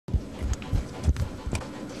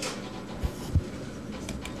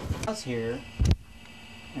pause here,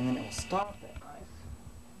 and then it will stop that knife.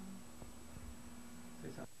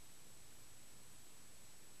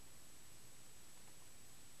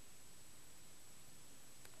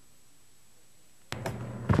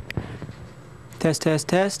 Test, test,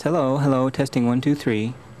 test. Hello, hello. Testing 1, 2,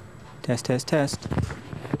 3. Test, test, test.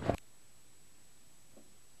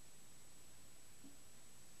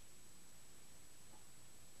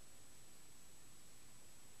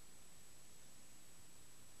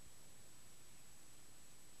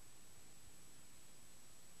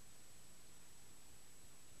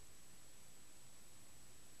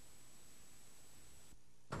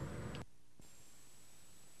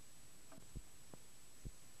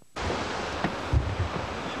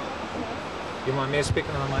 You want me to speak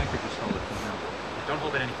on the mic or just hold it from now? Don't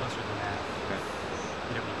hold it any closer than that. Okay.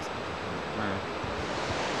 You don't need to speak. Alright.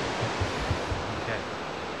 Okay.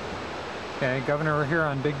 Okay, Governor, we're here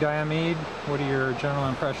on Big Diomede. What are your general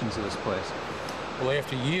impressions of this place? Well,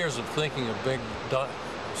 after years of thinking of Big Diomede,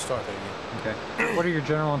 start that again. Okay. What are your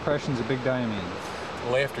general impressions of Big Diomede?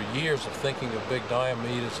 Well, after years of thinking of Big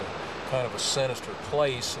Diomede as a kind of a sinister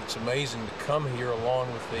place, it's amazing to come here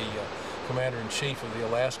along with the Commander-in-Chief of the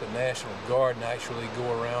Alaska National Guard and actually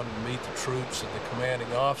go around and meet the troops and the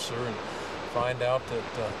commanding officer and find out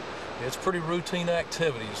that it's pretty routine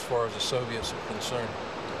activity as far as the Soviets are concerned.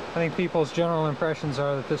 I think people's general impressions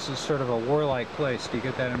are that this is sort of a warlike place. Do you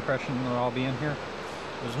get that impression with all being here?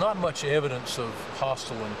 There's not much evidence of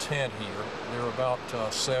hostile intent here. There are about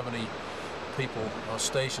 70 people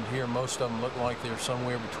stationed here. Most of them look like they're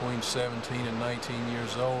somewhere between 17 and 19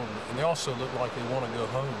 years old, and they also look like they want to go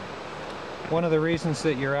home. One of the reasons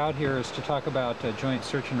that you're out here is to talk about joint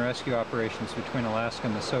search and rescue operations between Alaska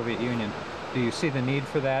and the Soviet Union. Do you see the need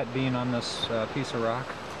for that being on this piece of rock?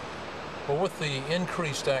 Well, with the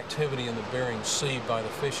increased activity in the Bering Sea by the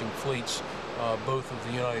fishing fleets, both of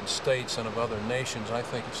the United States and of other nations, I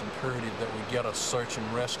think it's imperative that we get a search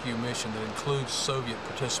and rescue mission that includes Soviet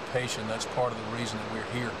participation. That's part of the reason that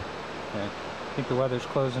we're here. Okay. I think the weather's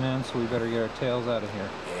closing in, so we better get our tails out of here.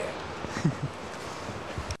 Yeah.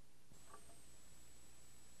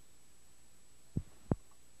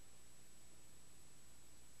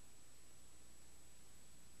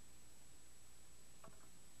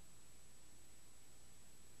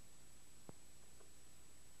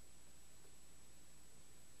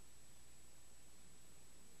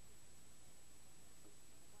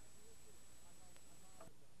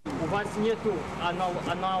 У вас нету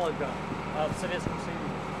аналога в Советском Союзе.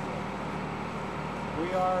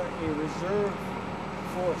 We are a reserve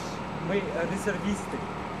force. Мы резервисты.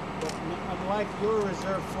 But unlike your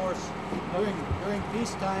reserve force, during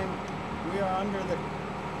peacetime, we are under the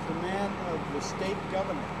command of the state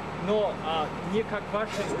government. Но не как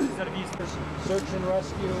ваши резервисты. Search and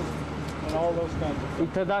rescue and all those kinds of things. И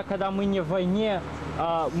тогда, когда мы не в войне,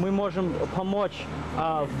 мы можем помочь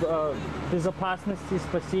в безопасности,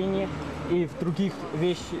 спасении и в других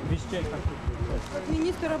вещах.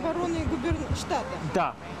 Министр обороны штата.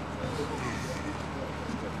 Да.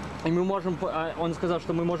 И мы можем, он сказал,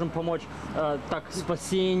 что мы можем помочь так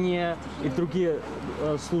спасение и другие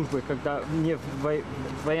службы, когда не в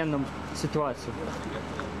военном ситуации.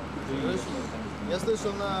 Я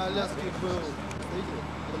слышал, на Аляске был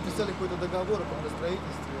подписали какой-то договор о строительстве.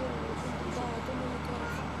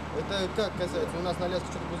 Это как касается? У нас на Аляске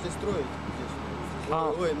что-то будут здесь строить?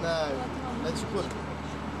 Ой, на Чукотке.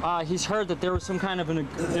 He's heard that there was some kind of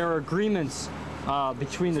there are agreements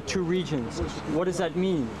between the two regions. What does that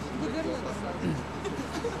mean?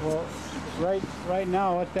 Well, right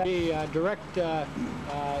now, what that direct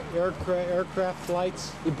aircraft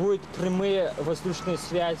flights. И будут прямые воздушные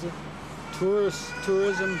связи.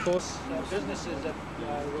 Tourism, both businesses that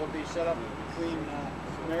will be set up between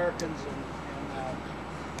Americans and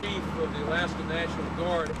Chief of the Alaska National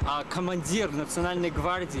Guard. Командир Национальной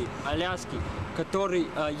гвардии Аляски, который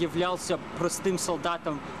являлся простым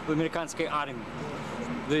солдатом в американской армии.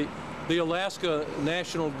 The Alaska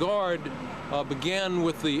National Guard began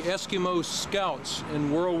with the Eskimo Scouts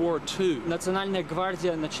in World War II. Национальная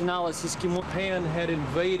гвардия начиналась с эскимо. Japan had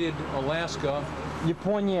invaded Alaska.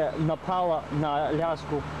 Япония напала на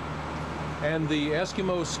Аляску. And the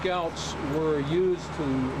Eskimo Scouts were used to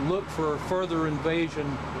look for further invasion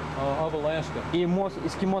of Alaska. И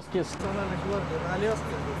эскимосские Национальная гвардия на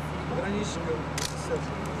Аляске граничит с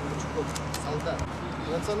солдат.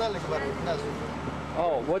 Национальная гвардия нас.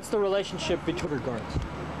 Oh, what's the relationship between guards?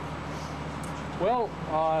 Well,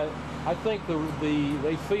 I think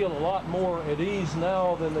they feel a lot more at ease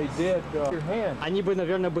now than they did your hand. Они бы,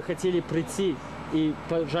 наверное, хотели прийти и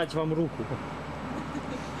пожать вам руку.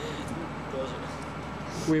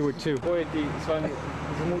 We would too. Ходит и с вами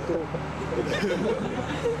жмут руку.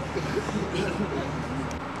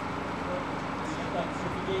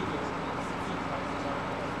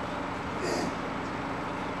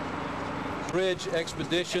 Bridge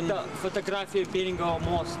expedition. Это фотография Берингового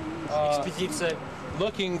моста. Экспедиция.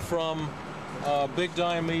 Looking from big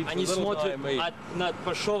Diomede to Они little смотрят Diomede. от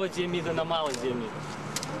большого Диомеда на малый Диомед.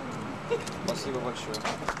 Спасибо большое.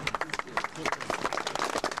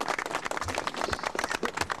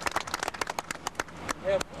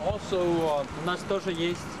 Have also У нас тоже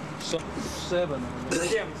есть some 7.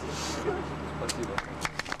 7. Спасибо.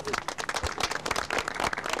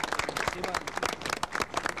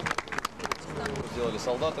 Сделали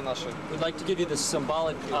солдаты наши. We'd like to give you this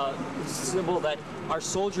symbolic symbol that our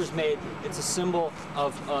soldiers made. It's a symbol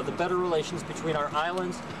of the better relations between our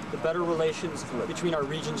islands, the better relations between our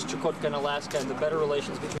regions, Chukotka and Alaska, and the better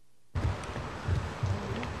relations between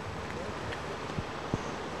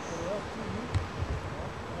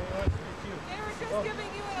They were just giving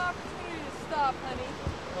you an opportunity to stop, honey.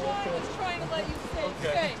 John was trying to let you save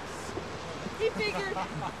face. He figured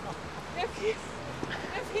if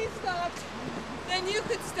he stopped, then you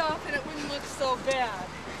could stop and it wouldn't look so bad.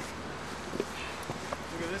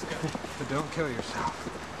 Look at this guy. But don't kill yourself.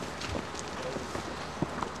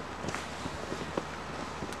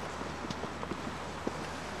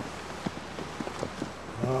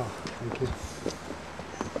 Oh, thank you.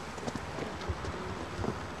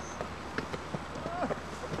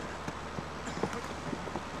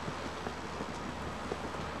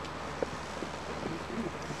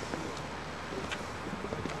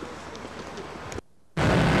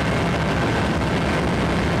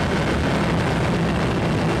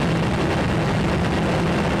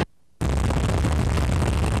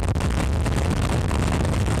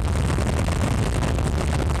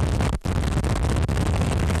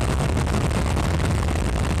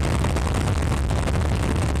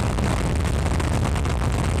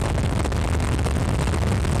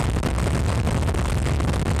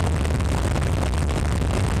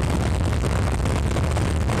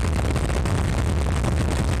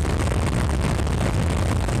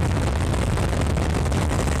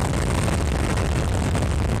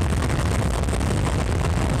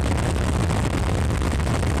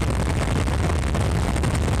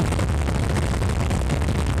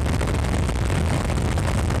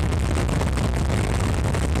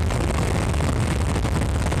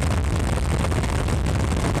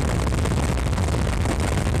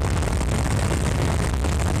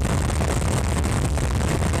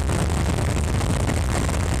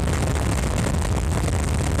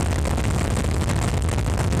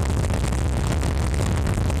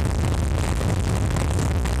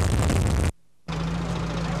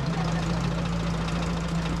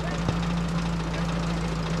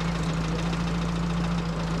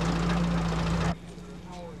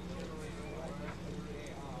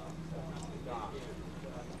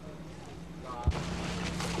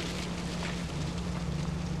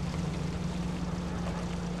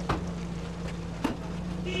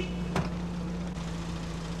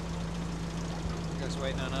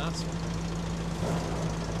 Waiting on us.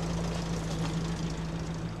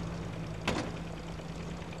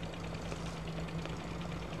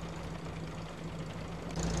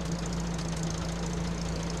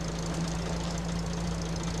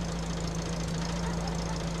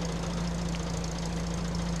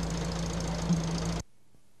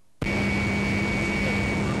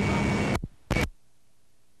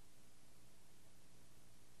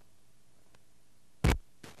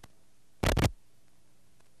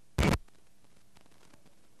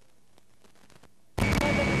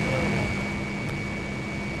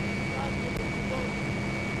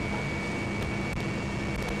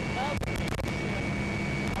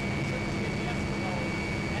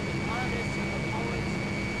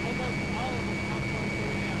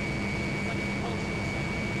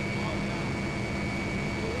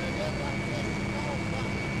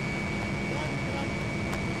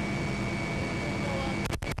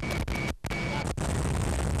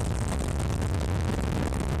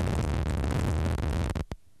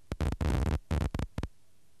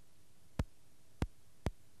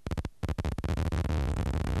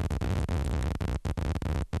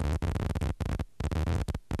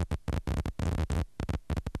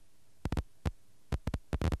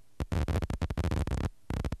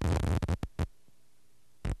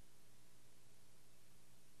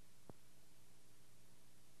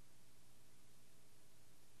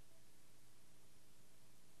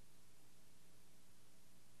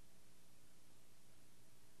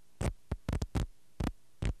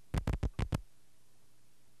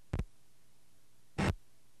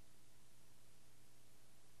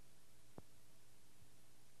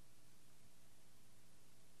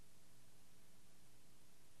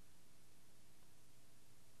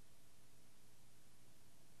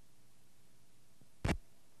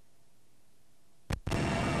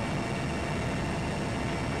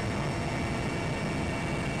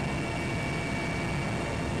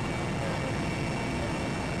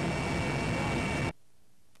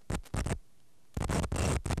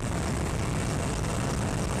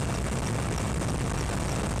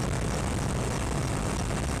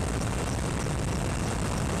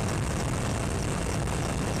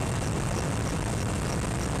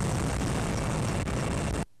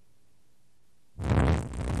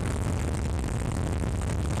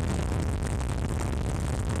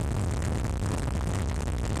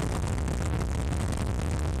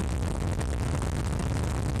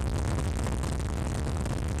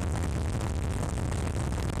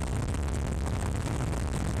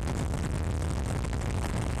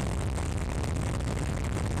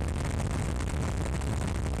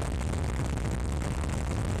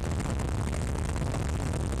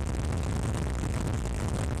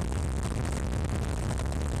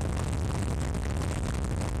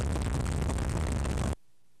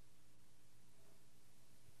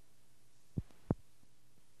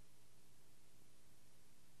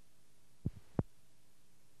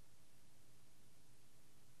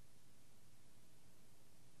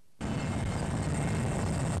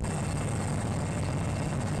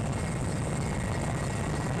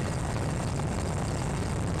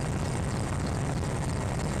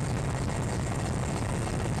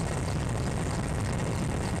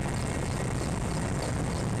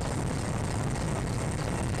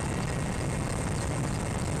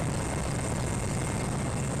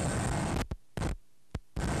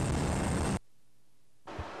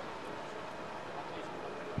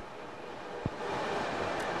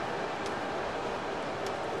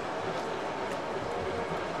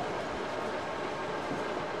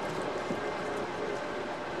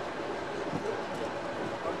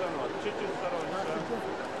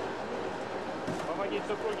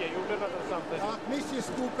 Миссис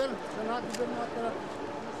Купер, жена губернатора.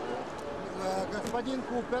 Господин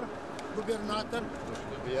Купер, губернатор.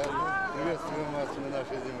 Приветствуем вас на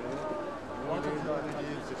нашей земле. Мы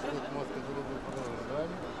надеемся, что этот мост, который будет продолжен,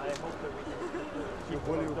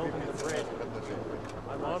 более укрепится наших отношений.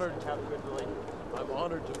 I'm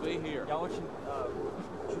honored to be here. Я очень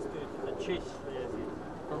чувствую честь, что я здесь.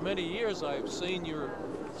 For many years I've seen your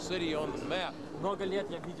city on the map, Много лет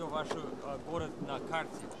я видел ваш город на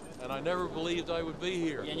карте. and I never believed I would be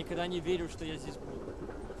here. Я никогда не верил, что я здесь буду.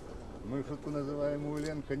 Мы шутку называем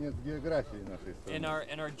Уэлен конец географии нашей страны.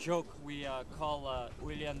 In our joke, we call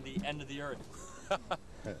Uelen the end of the earth.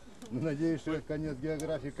 Но надеюсь, что конец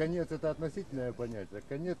географии, конец это относительное понятие,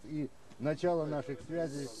 конец и начало наших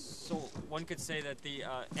связей. So one could say that the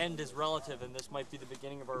end is relative, and this might be the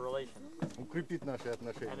beginning of our relation, Укрепит наши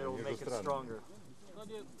отношения and it will между make it странами. stronger.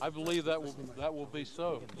 I believe that will be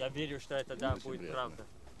so. Я верю, что это да будет правда.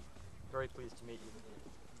 Very pleased to meet you.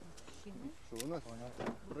 Что у нас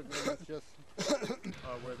программа сейчас?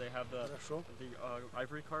 Where they have the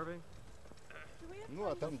ivory carving. Ну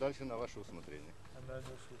а там дальше на ваше усмотрение.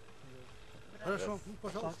 Хорошо,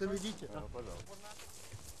 пожалуйста, ведите. Пожалуйста.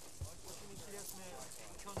 Очень интересные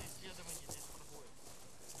ученые исследования здесь проходят.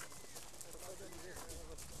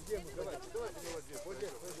 Где мы? Давайте мы вот здесь. Вот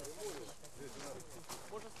здесь.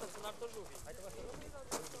 Можно стационар тоже увидеть.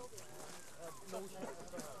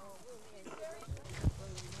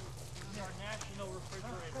 Our national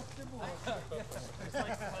refrigerator. It's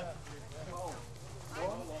like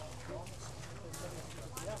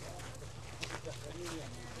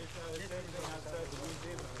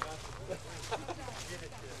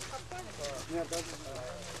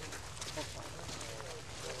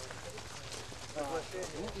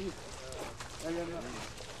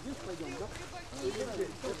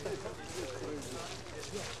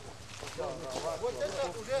Вот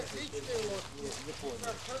это уже личные лодки.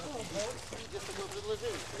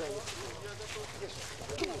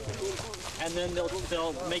 And then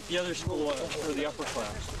they'll make the other school for the upper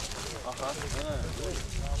class.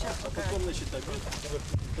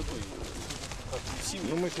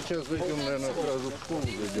 Ну мы сейчас зайдем, наверное, сразу в школу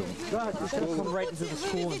зайдем. Come right into the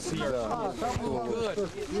school and see our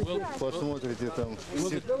Посмотрите там.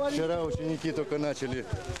 Вчера ученики только начали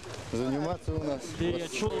заниматься у нас.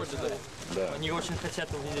 Да. Они очень хотят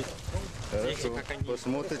увидеть дети, Хорошо. как они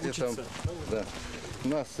Посмотрите там. учатся. Да. У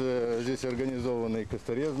нас здесь организованный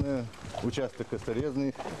косторезный, участок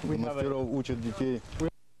косторезный, мастеров учат детей.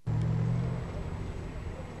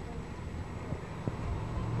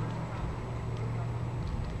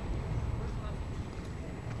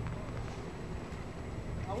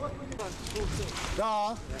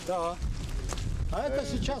 Да, да. А это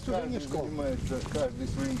сейчас уже не школа. Занимается каждый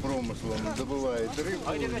своим промыслом, добывает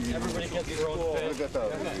рыбу и Everybody gets their own fish,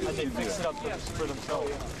 заготавливает and they себе. fix it up for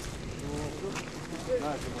themselves.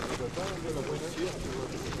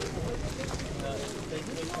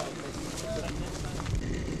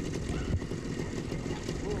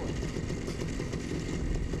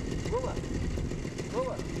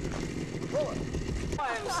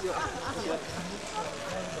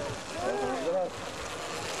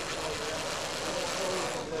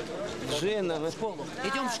 Жена, в школу.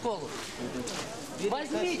 Идем в школу.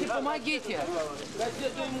 Возьмите, помогите.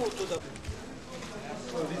 Газету ему туда.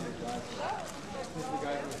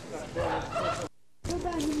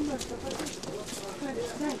 Туда немножко.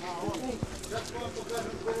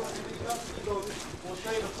 We'll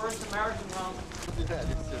show you the first American home.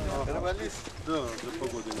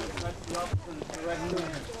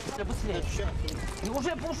 Быстрее. И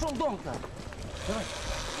уже пошел дом-то.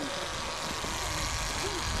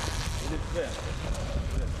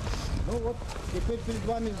 Ну вот, теперь перед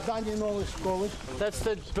вами здание новой школы. That's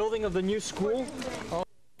the building of the new school.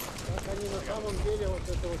 Как они на самом деле вот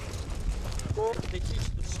это вот. They teach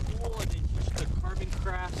the school and they teach the carving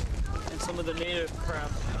crafts and some of the native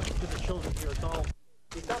crafts to the children here. It's all.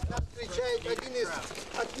 И так нас встречает один из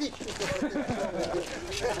отличников этой школы.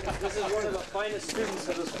 This is one of the finest students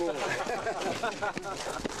of the school.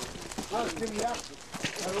 Наш земляк,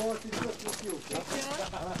 вот идет учился.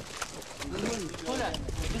 Коля,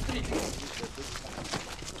 быстрее.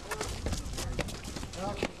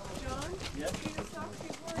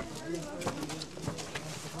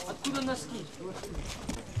 Откуда носки?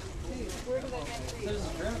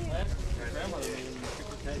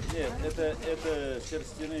 Нет, это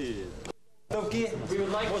шерстяные.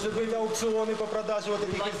 Может быть, аукционы по продаже вот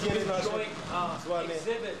таких изделий наших. Joint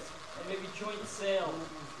exhibits and maybe joint sales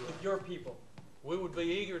with your people. We would be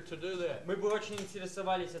eager to do that. Мы бы очень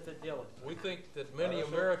интересовались это делать. We think that many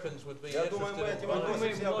Americans would be Я думаю, мы interested эти in вопросы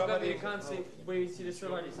Мы все много обговорим. американцев бы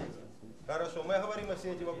интересовались этим. Хорошо, мы оговорим на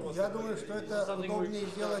все эти вопросы. Я думаю, что это удобнее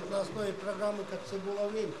сделать на основе программы, как цибула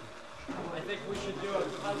в Ленте. I think we should do it.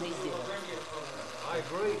 I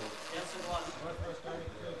agree. Yes, it was.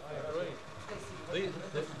 I agree.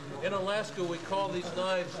 In Alaska, we call these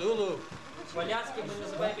knives ulu. В Аляске мы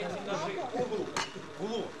называем эти ножи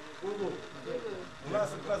Улу. У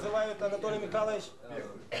нас называют, Анатолий Михайлович,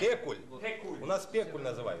 пекуль. У нас пекуль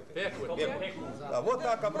называют. Пекуль. Пекуль. Да, вот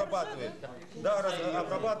так обрабатывает. Да,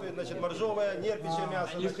 обрабатывает, значит, моржовое, нерпичье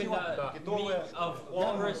мясо, китовое. of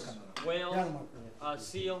walrus, whale,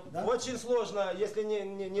 seal. Очень сложно, если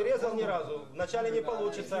не резал ни разу, вначале не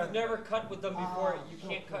получится. You've never cut with them before. You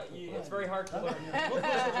can't cut. It's very hard to learn.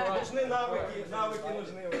 Нужны навыки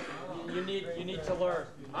нужны. You need to learn.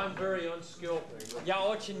 I'm very unskillful. Я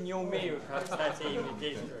очень не умею, кстати, ими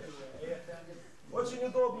действовать. Очень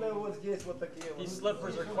удобные вот здесь вот такие вот. These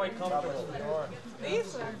slippers are quite comfortable.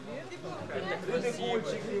 These are beautiful.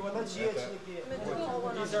 Прямоугольники, вот очечники.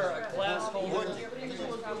 These are glass holders,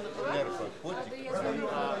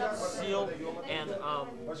 seal, and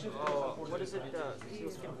what is it? Seal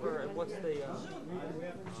skin fur. And what's the?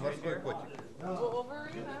 Морской котик.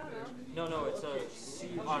 Wolverine? I don't know. No, it's a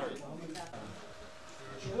sea otter.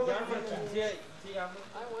 Ярмарки, где I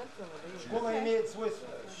went to these. Школа имеет свой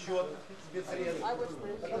счет, спецсредств, I wish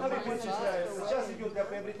they который перечисляется. Сейчас идет для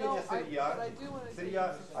приобретения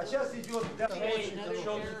сырья, а сейчас идет для... pay the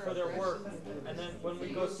children for their work, and then when we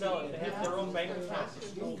go sell it, they have their own bank account.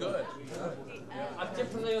 Good. А где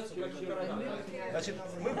продается компьютер? Значит,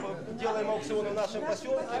 мы делаем аукцион в нашем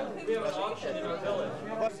поселке. We have an auction in our village.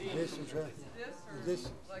 Здесь уже, здесь,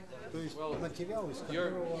 то есть материал, из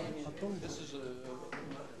которого потом... This is a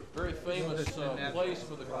very famous place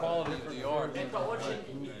for the quality of the art. Это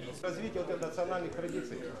очень. Развитие вот этой национальных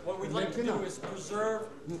традиций. What we'd like to do is preserve,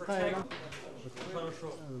 protect.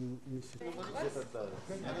 Хорошо.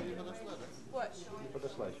 What?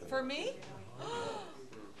 For me?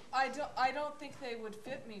 I don't think they would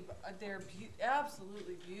fit me, but they're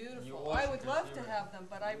absolutely beautiful. I would love to have them,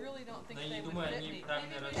 but I really don't think they would fit me.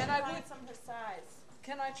 And I would some her size.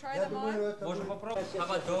 Can I try them on? Можем попробовать. How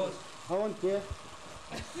about those? А вон те.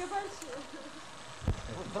 You're большие.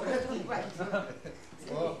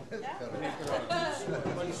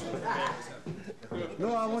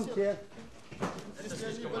 Ну, а вон те.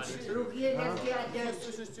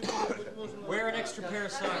 Wear an extra pair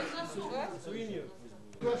of socks.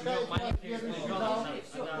 Маленькие ребенок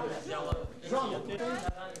взяла.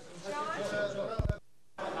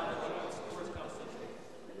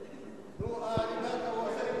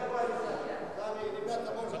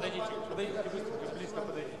 Подойдите близко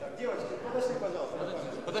подойдите. Девочки, подошли, пожалуйста.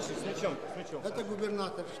 Подошли, с мячом, с мячом. Это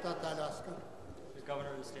губернатор штата Аляска,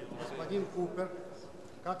 господин Купер.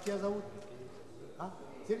 Как тебя зовут? А?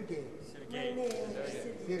 Сергей.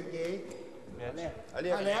 Сергей.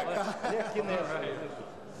 Олег Кинеш.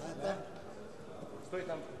 Стой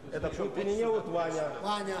там. Это Пенинеут Ваня.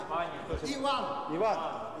 Ваня. Иван.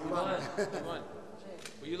 Иван.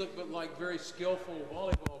 Well, you look like very skillful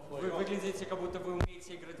volleyball Вы players. выглядите, как будто вы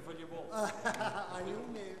умеете играть в волейбол. Они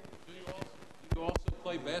умеют. You also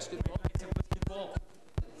play basketball? Баскетбол.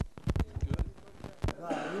 Good. Да,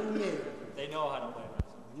 они умеют. They know how to play.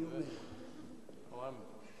 Они умеют. Well, I'm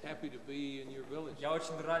happy to be in your village. Я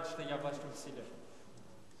очень рад, что я в вашем селе.